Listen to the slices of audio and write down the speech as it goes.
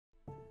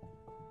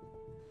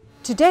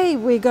Today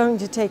we're going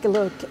to take a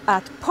look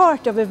at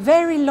part of a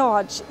very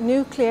large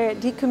nuclear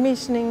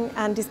decommissioning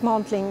and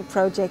dismantling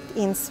project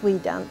in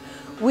Sweden.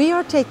 We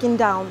are taking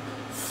down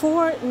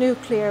 4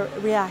 nuclear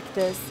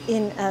reactors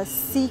in a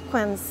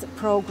sequence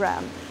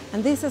program,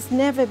 and this has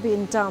never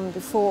been done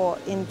before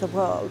in the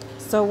world.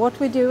 So what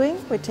we're doing,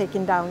 we're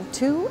taking down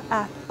 2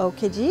 at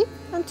OKG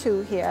and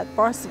 2 here at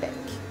Barsebäck.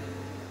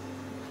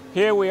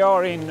 Here we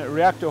are in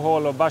reactor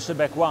hall of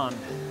Barsebäck 1.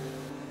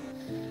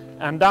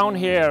 And down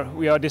here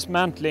we are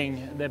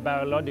dismantling the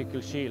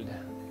biological shield.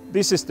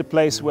 This is the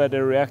place where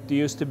the reactor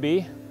used to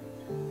be,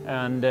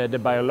 and the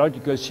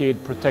biological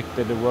shield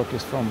protected the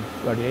workers from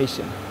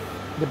radiation.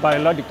 The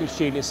biological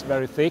shield is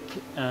very thick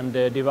and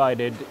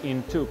divided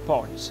in 2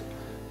 parts.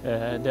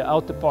 The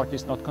outer part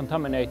is not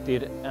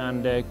contaminated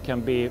and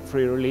can be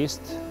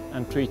free-released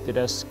and treated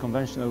as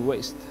conventional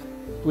waste.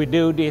 We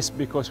do this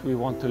because we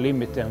want to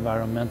limit the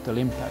environmental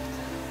impact.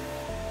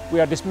 We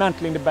are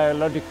dismantling the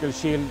biological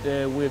shield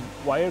with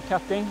wire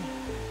cutting.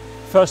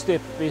 First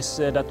step is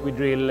that we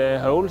drill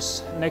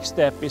holes. Next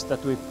step is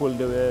that we pull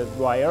the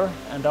wire,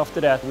 and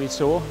after that we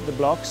saw the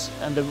blocks.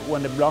 And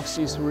when the blocks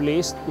is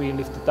released, we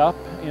lift it up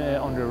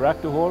on the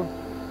reactor hall,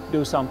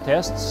 do some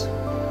tests.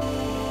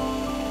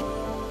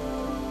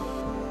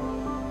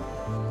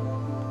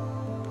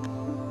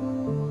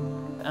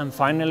 And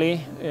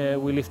finally,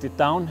 we lift it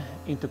down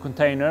into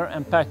container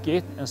and pack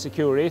it and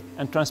secure it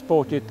and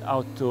transport it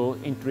out to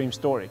interim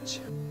storage.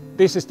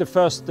 This is the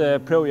first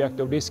project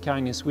of this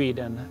kind in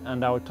Sweden,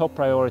 and our top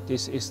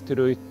priorities is to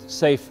do it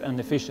safe and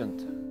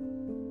efficient.